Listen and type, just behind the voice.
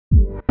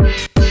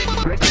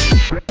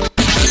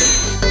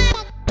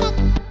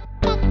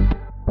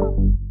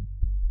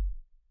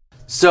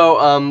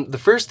So the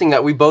first thing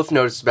that we both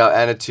noticed about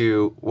Anna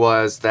 2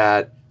 was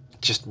that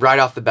just right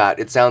off the bat,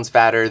 it sounds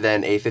fatter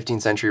than a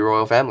 15th century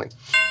royal family.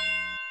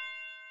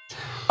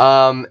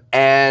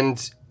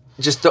 And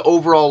just the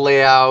overall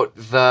layout,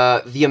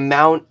 the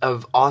amount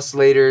of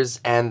oscillators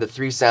and the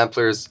 3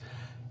 samplers,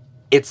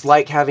 it's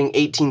like having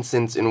 18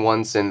 synths in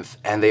one synth,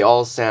 and they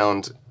all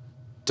sound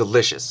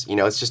delicious. You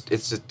know, it's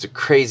just a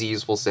crazy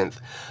useful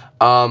synth.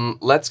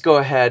 Let's go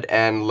ahead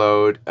and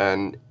load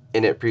an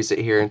init preset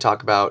here and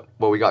talk about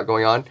what we got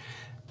going on.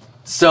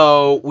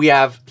 So we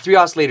have 3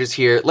 oscillators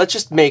here. Let's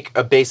just make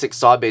a basic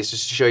saw bass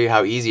just to show you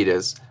how easy it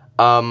is.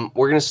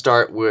 We're gonna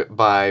start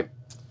by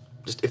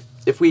just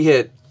if we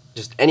hit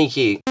just any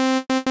key,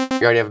 you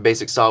already have a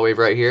basic saw wave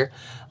right here.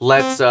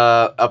 Let's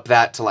up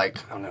that to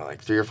like, I don't know,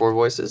 like 3 or 4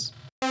 voices.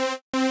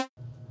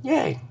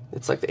 Yay,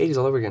 it's like the 80s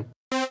all over again.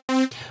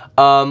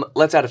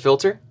 Let's add a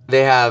filter.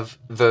 They have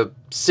the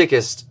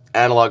sickest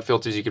analog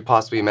filters you could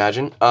possibly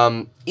imagine.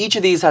 Each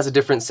of these has a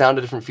different sound,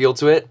 a different feel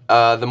to it.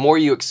 The more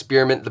you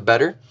experiment, the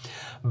better.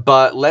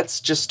 But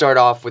let's just start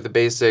off with a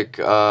basic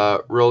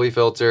Rolly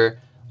filter.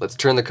 Let's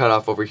turn the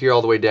cutoff over here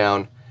all the way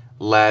down.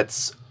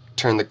 Let's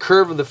turn the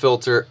curve of the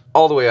filter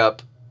all the way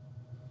up,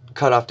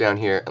 cutoff down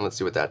here, and let's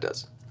see what that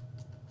does.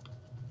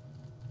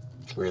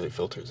 It really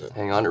filters it.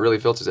 Hang on, it really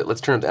filters it.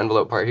 Let's turn up the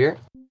envelope part here.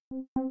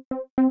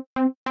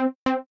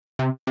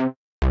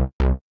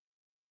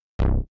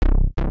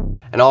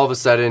 And all of a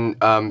sudden,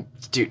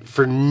 dude,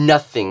 for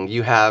nothing,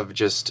 you have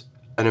just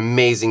an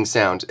amazing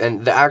sound.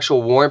 And the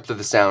actual warmth of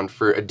the sound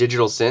for a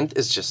digital synth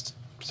is just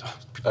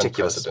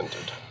ridiculous.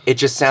 Unprecedented. It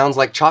just sounds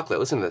like chocolate.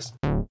 Listen to this.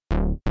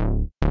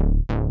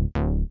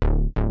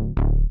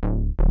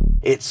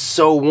 It's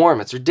so warm.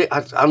 It's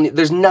ridiculous.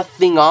 There's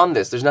nothing on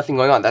this. There's nothing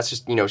going on. That's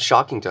just, you know,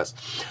 shocking to us.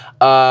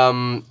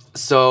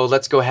 So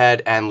let's go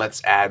ahead and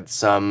let's add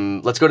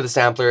some, let's go to the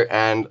sampler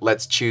and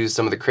let's choose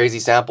some of the crazy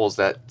samples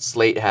that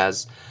Slate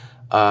has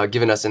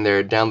given us in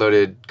their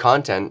downloaded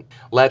content.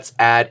 Let's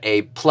add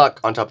a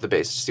pluck on top of the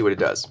bass to see what it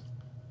does.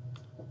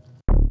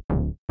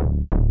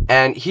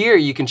 And here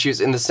you can choose,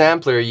 in the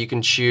sampler, you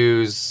can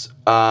choose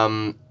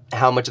how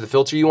much of the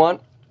filter you want.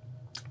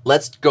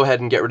 Let's go ahead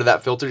and get rid of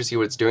that filter to see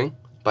what it's doing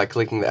by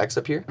clicking the X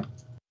up here.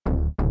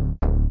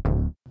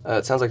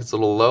 It sounds like it's a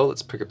little low.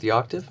 Let's pick up the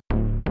octave.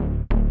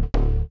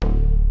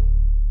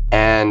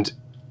 And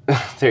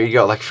there you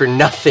go, like for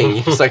nothing.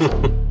 It's like,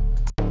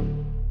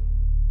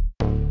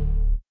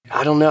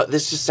 I don't know,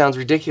 this just sounds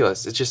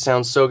ridiculous. It just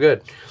sounds so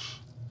good.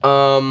 There's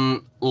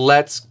no,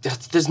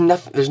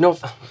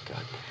 oh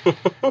my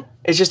God.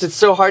 It's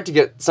so hard to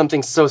get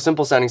something so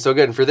simple sounding so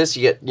good. And for this,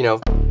 you get, you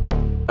know,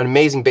 an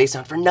amazing bass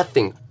sound for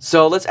nothing.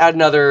 So let's add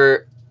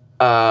another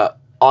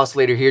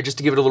oscillator here just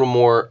to give it a little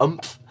more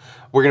oomph.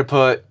 We're gonna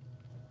put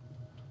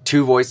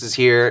 2 voices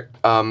here,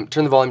 turn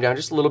the volume down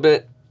just a little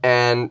bit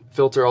and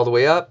filter all the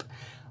way up.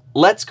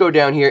 Let's go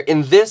down here.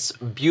 In this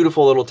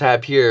beautiful little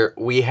tab here,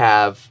 we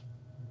have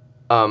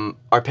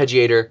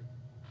arpeggiator,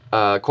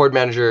 chord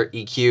manager,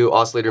 EQ,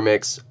 oscillator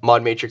mix,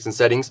 mod matrix, and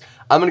settings.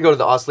 I'm gonna go to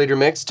the oscillator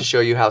mix to show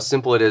you how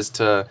simple it is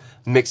to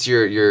mix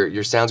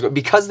your sounds.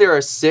 Because there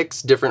are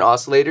 6 different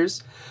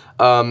oscillators,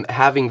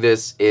 having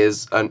this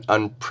is an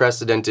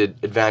unprecedented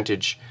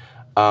advantage.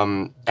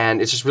 And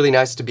it's just really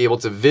nice to be able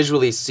to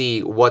visually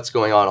see what's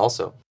going on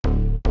also.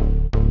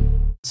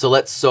 So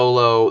let's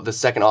solo the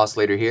second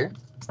oscillator here.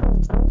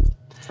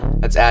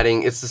 That's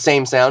adding, it's the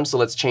same sound, so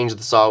let's change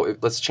the saw,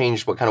 let's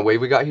change what kind of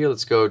wave we got here.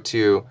 Let's go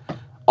to,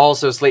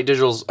 also Slate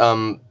Digital's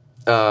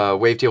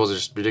wavetables are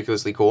just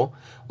ridiculously cool.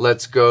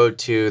 Let's go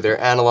to their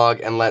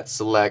analog and let's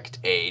select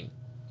a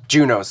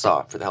Juno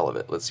saw for the hell of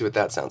it. Let's see what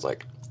that sounds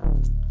like.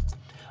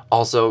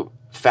 Also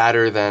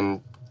fatter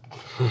than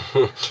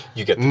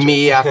you get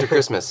me after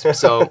Christmas.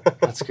 So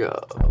let's go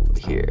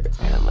here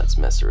and let's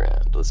mess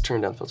around. Let's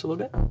turn down the filter a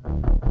little bit.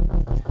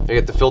 You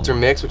get the filter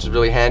mix, which is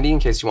really handy in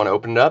case you want to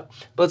open it up.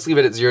 But let's leave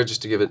it at 0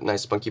 just to give it a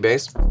nice spunky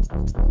bass.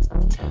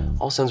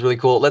 All sounds really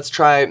cool. Let's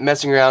try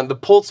messing around. The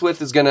pulse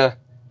width is gonna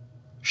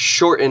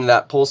shorten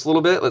that pulse a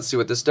little bit. Let's see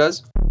what this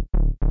does.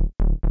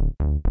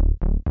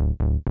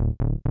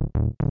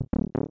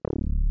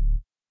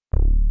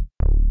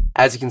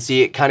 As you can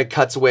see, it kind of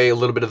cuts away a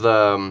little bit of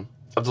the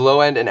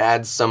low end and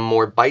adds some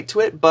more bite to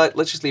it, but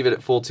let's just leave it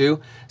at full too.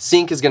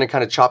 Sync is gonna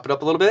kind of chop it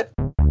up a little bit.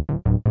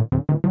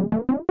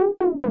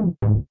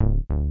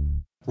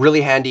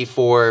 Really handy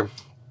for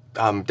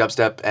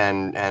dubstep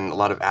and a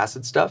lot of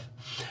acid stuff.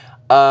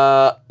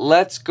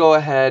 Let's go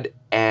ahead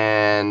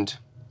and,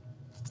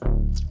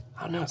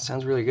 I don't know, it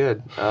sounds really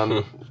good.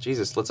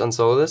 Jesus, let's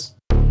unsolo this.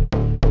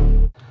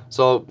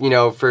 So, you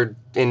know,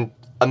 in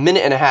a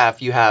minute and a half,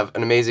 you have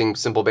an amazing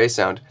simple bass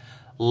sound.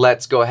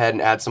 Let's go ahead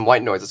and add some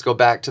white noise. Let's go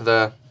back to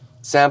the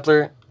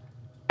sampler,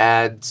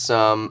 add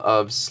some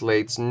of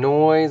Slate's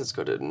noise. Let's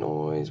go to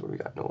noise. What do we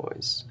got?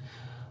 Noise.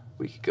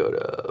 We could go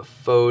to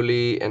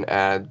Foley and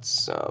add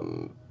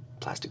some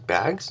plastic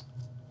bags.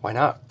 Why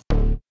not?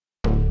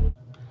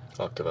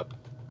 Octave up.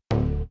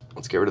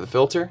 Let's get rid of the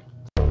filter.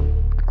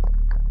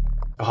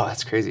 Oh,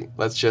 that's crazy.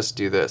 Let's just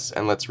do this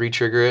and let's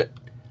re-trigger it.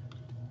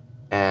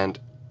 And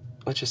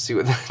let's just see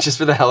what, just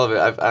for the hell of it.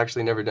 I've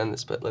actually never done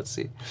this, but let's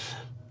see.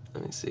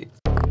 Let me see.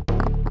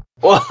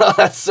 Well,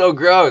 that's so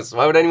gross.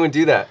 Why would anyone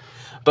do that?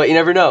 But you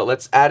never know.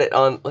 Let's add it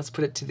on. Let's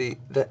put it to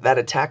that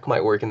attack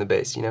might work in the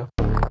bass, you know?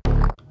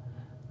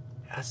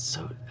 That's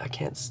so, I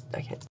can't.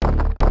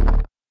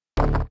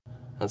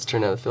 Let's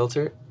turn down the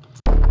filter.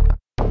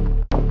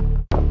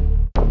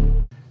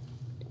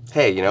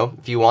 Hey, you know,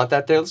 if you want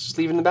that there, let's just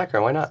leave it in the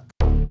background. Why not?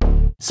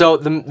 So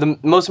the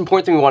most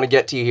important thing we want to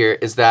get to here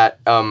is that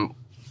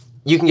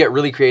you can get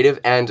really creative,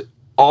 and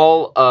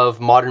all of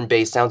modern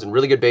bass sounds and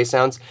really good bass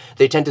sounds,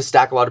 they tend to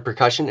stack a lot of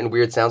percussion and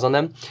weird sounds on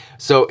them.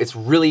 So it's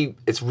really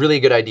a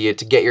good idea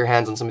to get your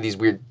hands on some of these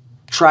weird,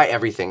 try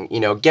everything,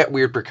 you know, get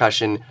weird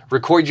percussion,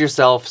 record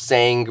yourself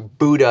saying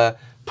Buddha,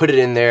 put it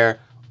in there,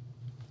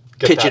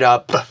 pitch it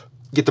up,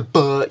 get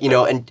the you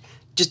know, and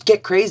just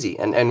get crazy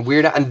and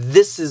weird out. And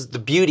this is the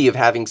beauty of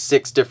having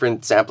 6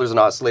 different samplers and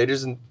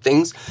oscillators and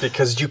things.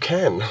 Because you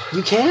can.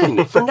 You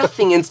can, for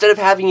nothing. Instead of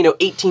having, you know,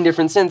 18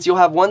 different synths, you'll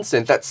have one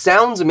synth that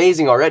sounds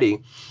amazing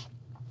already,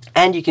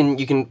 and you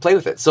can play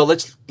with it. So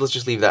let's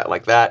just leave that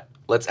like that.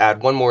 Let's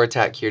add one more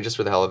attack here just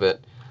for the hell of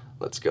it.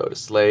 Let's go to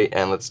Slate,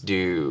 and let's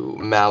do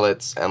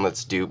mallets, and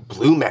let's do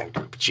Blue Man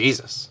Group.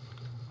 Jesus.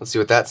 Let's see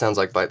what that sounds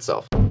like by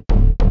itself.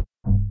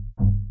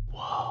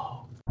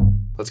 Whoa.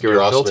 Let's get rid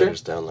of the filter. Your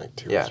oscillator's down like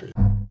 2 or 3.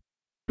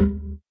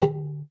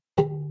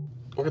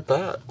 Look at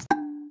that.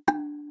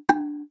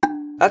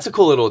 That's a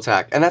cool little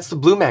attack, and that's the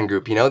Blue Man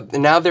Group, you know?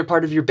 And now they're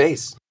part of your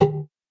bass.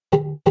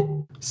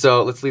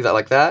 So let's leave that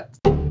like that.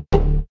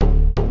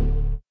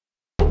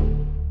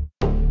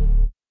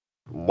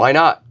 Why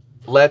not?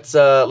 Let's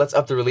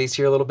up the release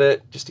here a little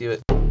bit. Just do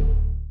it.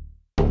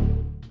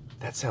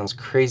 That sounds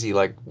crazy,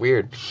 like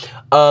weird.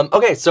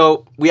 Okay,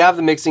 so we have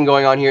the mixing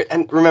going on here,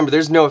 and remember,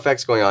 there's no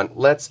effects going on.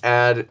 Let's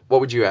add, what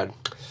would you add?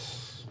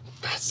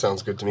 That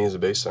sounds good to me as a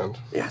bass sound.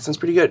 Yeah, it sounds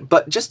pretty good.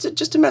 But just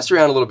to mess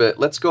around a little bit,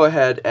 let's go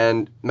ahead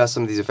and mess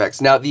some of these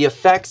effects. Now, the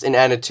effects in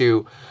Anna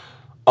 2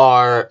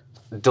 are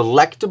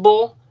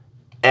delectable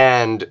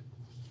and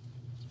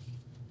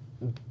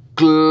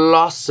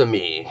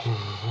glossomy.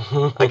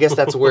 I guess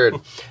that's a word.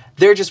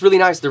 They're just really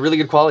nice. They're really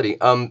good quality.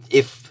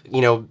 If,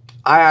 you know,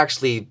 I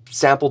actually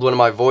sampled one of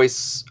my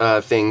voice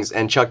things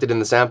and chucked it in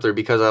the sampler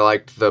because I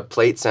liked the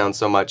plate sound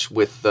so much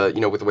with the, you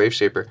know, with the wave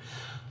shaper.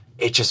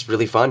 It's just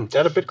really fun.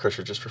 Add a bit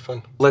crusher just for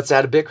fun. Let's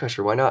add a bit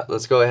crusher. Why not?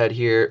 Let's go ahead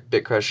here,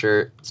 bit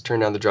crusher. Let's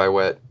turn down the dry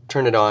wet.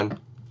 Turn it on.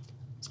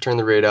 Let's turn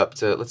the rate up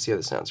to, let's see how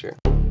this sounds here.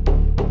 I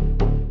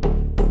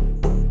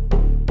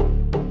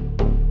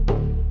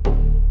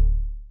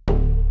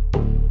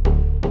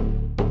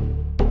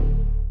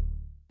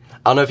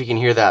don't know if you can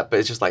hear that, but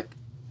it's just like,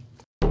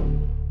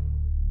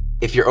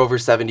 if you're over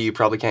 70, you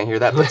probably can't hear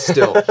that, but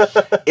still,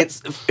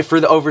 it's,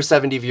 for the over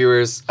 70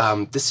 viewers,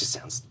 this just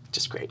sounds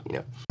just great, you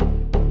know?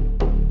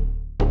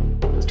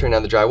 Let's turn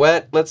down the dry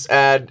wet. Let's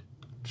add,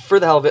 for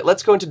the hell of it,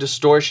 let's go into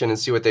distortion and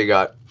see what they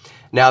got.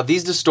 Now,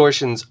 these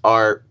distortions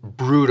are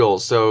brutal,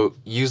 so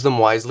use them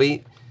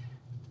wisely.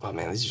 Oh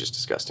man, these are just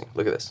disgusting.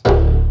 Look at this.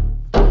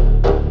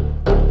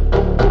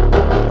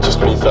 Just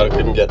when you thought it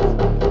couldn't get...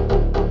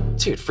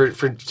 Dude,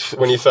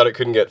 when you thought it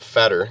couldn't get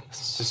fatter.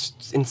 It's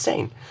just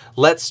insane.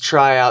 Let's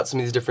try out some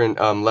of these different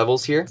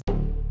levels here.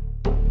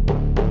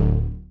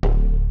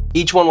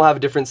 Each one will have a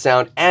different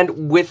sound,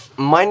 and with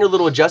minor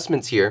little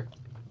adjustments here,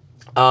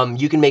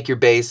 you can make your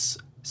bass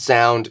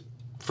sound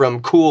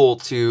from cool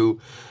to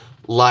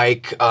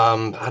like,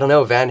 I don't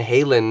know, Van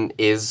Halen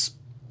is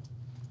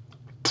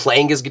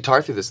playing his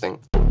guitar through this thing.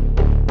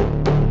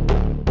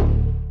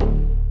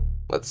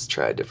 Let's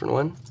try a different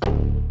one.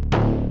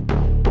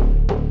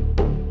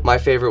 My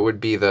favorite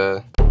would be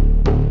the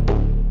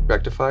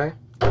rectifier.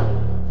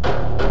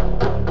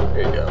 There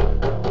you go.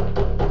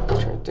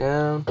 Turn it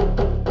down,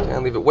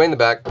 leave it way in the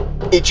back.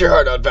 Eat your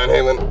heart out, Van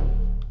Halen.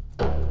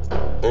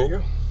 There you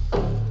go.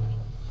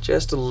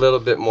 Just a little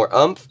bit more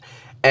oomph.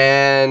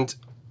 And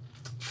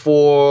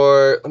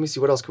for, let me see,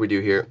 what else can we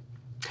do here?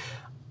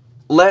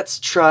 Let's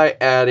try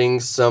adding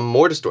some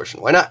more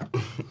distortion. Why not?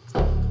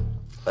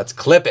 Let's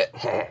clip it.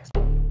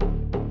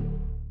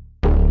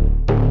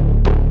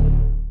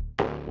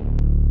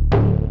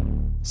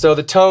 So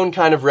the tone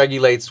kind of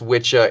regulates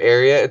which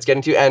area it's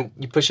getting to, and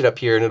you push it up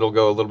here and it'll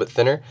go a little bit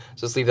thinner.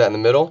 So let's leave that in the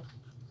middle.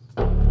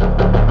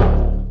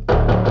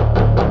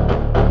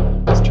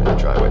 Let's turn the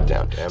dry wet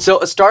down. Damn.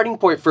 So a starting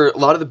point for a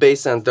lot of the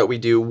bass sounds that we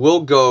do,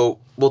 we'll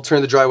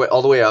turn the dry wet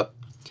all the way up,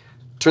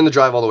 turn the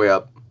drive all the way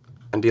up,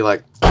 and be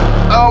like,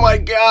 oh my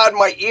God,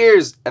 my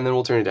ears! And then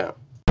we'll turn it down.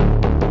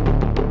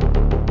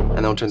 And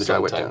then we'll turn the dry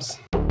wet down.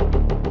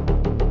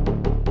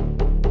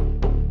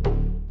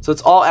 So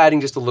it's all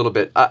adding just a little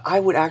bit. I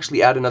would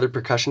actually add another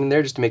percussion in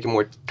there just to make it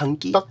more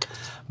chunky,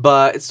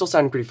 but it's still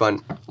sounding pretty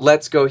fun.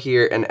 Let's go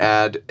here and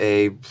add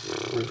a,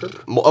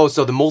 oh,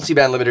 so the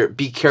multi-band limiter,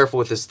 be careful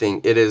with this thing.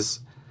 It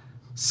is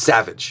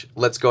savage.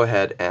 Let's go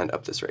ahead and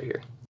up this right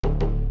here.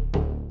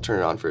 Turn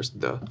it on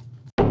first, though.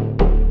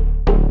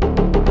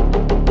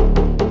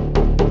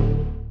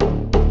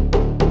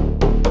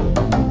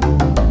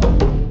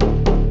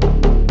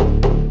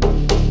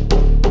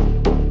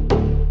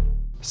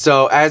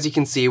 So as you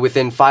can see,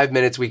 within 5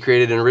 minutes, we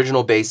created an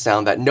original bass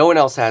sound that no one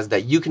else has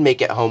that you can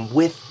make at home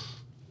with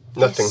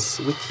Nothing.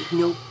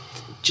 with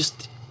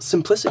just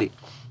simplicity.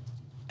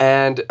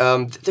 And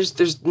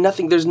there's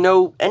nothing, there's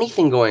no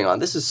anything going on.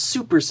 This is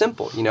super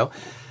simple,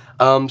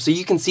 So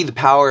you can see the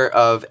power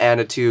of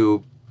Anna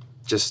 2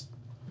 just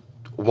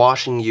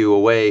washing you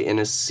away in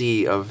a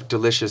sea of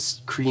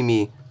delicious,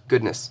 creamy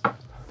goodness.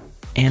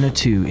 Anna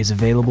 2 is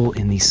available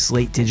in the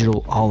Slate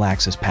Digital All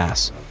Access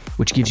Pass,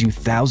 which gives you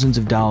thousands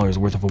of dollars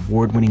worth of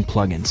award-winning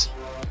plugins,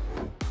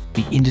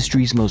 the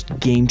industry's most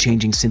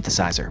game-changing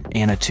synthesizer,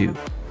 Anna 2,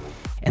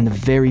 and the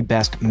very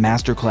best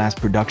masterclass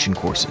production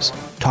courses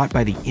taught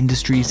by the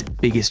industry's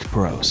biggest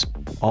pros,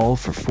 all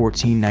for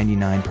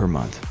 $14.99 per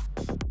month.